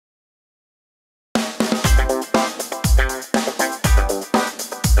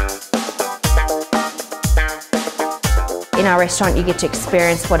our restaurant, you get to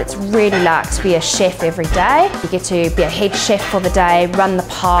experience what it's really like to be a chef every day. You get to be a head chef for the day, run the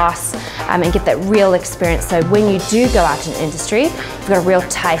pass, and get that real experience. So when you do go out in industry, you've got a real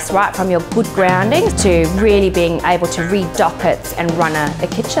taste, right from your good groundings to really being able to read dockets and run a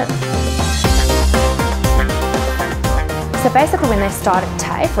kitchen. So basically when they start at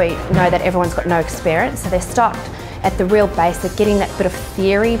TAFE, we know that everyone's got no experience, so they start at the real basic, getting that bit of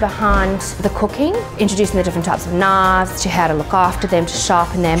theory behind the cooking, introducing the different types of knives, to how to look after them, to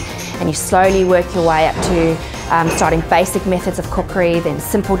sharpen them, and you slowly work your way up to starting basic methods of cookery, then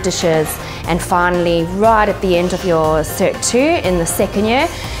simple dishes, and finally, right at the end of your Cert 2 in the second year,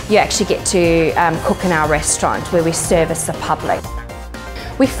 you actually get to cook in our restaurant where we service the public.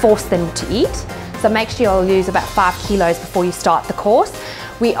 We force them to eat, so make sure you'll lose about 5 kilos before you start the course.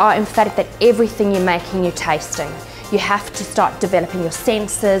 We are emphatic that everything you're making, you're tasting. You have to start developing your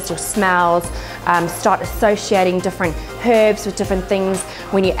senses, your smells, start associating different herbs with different things.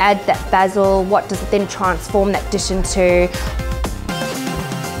 When you add that basil, what does it then transform that dish into?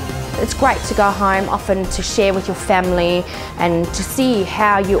 It's great to go home often to share with your family and to see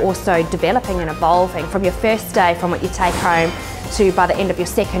how you're also developing and evolving from your first day, from what you take home to by the end of your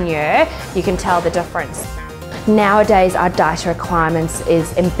second year, you can tell the difference. Nowadays our dietary requirements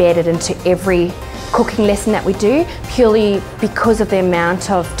is embedded into every cooking lesson that we do, purely because of the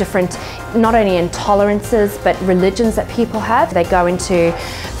amount of different, not only intolerances, but religions that people have. They go into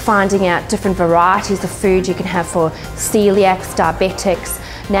finding out different varieties of food you can have for celiacs, diabetics,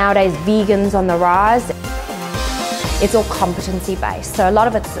 nowadays vegans on the rise. It's all competency based, so a lot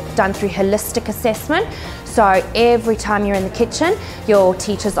of it's done through holistic assessment. So every time you're in the kitchen, your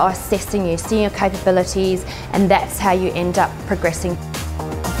teachers are assessing you, seeing your capabilities, and that's how you end up progressing.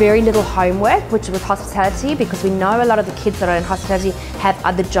 Very little homework, which with hospitality, because we know a lot of the kids that are in hospitality have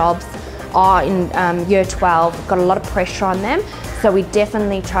other jobs, are in year 12, got a lot of pressure on them. So we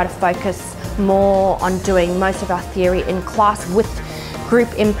definitely try to focus more on doing most of our theory in class with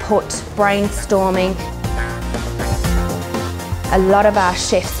group input, brainstorming. A lot of our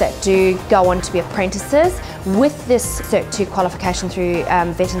chefs that do go on to be apprentices, with this Cert 2 qualification through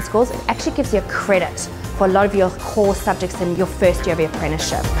vetting schools, it actually gives you a credit for a lot of your core subjects in your first year of your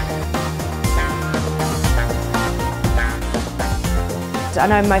apprenticeship. I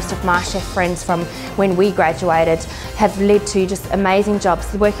know most of my chef friends from when we graduated have led to just amazing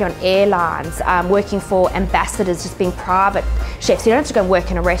jobs, working on airlines, working for ambassadors, just being private chefs. You don't have to go and work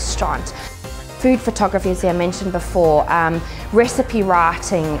in a restaurant. Food photography, as I mentioned before, recipe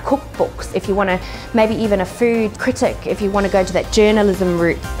writing, cookbooks, if you want to, maybe even a food critic, if you want to go to that journalism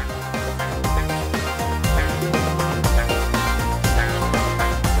route.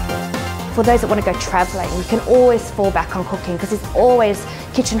 For those that want to go travelling, you can always fall back on cooking because there's always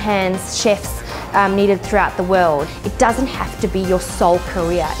kitchen hands, chefs needed throughout the world. It doesn't have to be your sole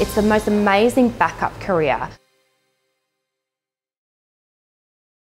career. It's the most amazing backup career.